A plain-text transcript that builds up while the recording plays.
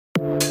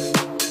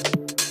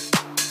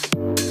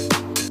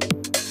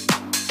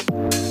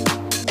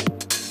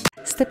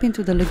step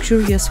into the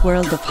luxurious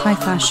world of high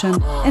fashion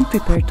and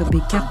prepare to be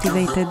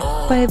captivated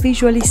by a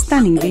visually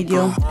stunning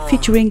video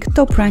featuring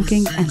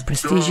top-ranking and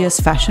prestigious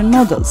fashion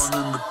models.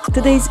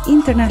 Today's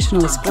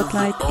international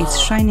spotlight is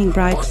shining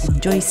bright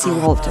on Joici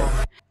Walter,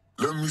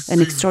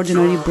 an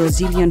extraordinary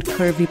Brazilian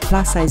curvy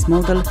plus-size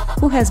model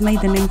who has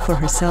made a name for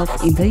herself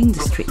in the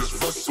industry.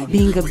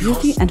 Being a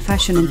beauty and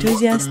fashion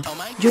enthusiast,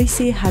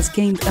 Joici has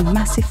gained a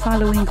massive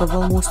following of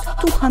almost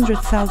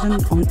 200,000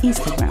 on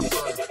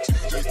Instagram.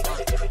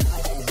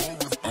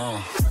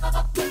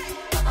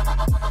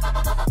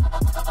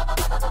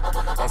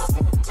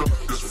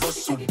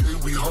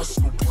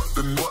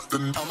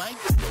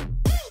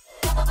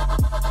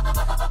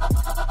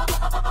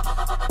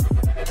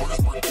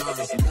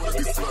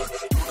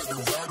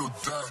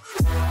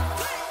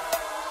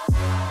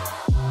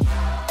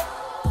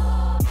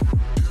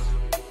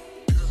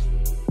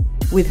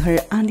 With her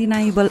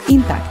undeniable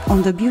impact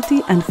on the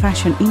beauty and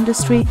fashion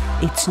industry,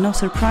 it's no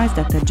surprise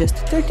that at just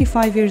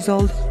 35 years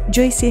old,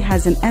 Joici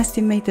has an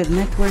estimated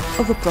net worth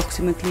of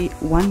approximately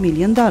 $1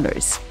 million.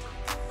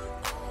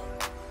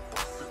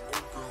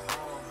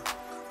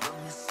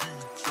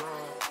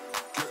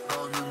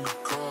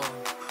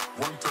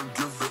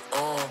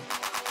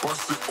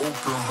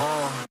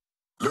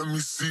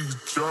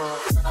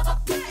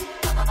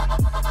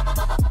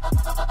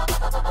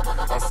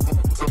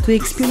 To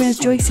experience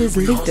Joici's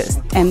latest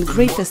and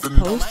greatest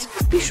posts,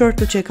 be sure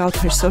to check out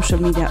her social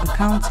media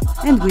accounts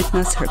and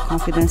witness her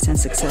confidence and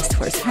success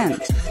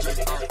firsthand.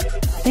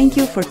 Thank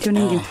you for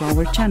tuning into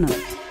our channel,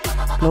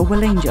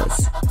 Global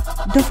Angels.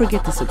 Don't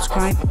forget to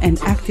subscribe and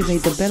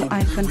activate the bell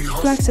icon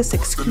to access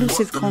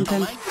exclusive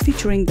content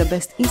featuring the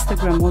best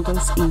Instagram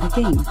models in the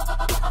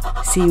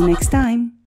game. See you next time!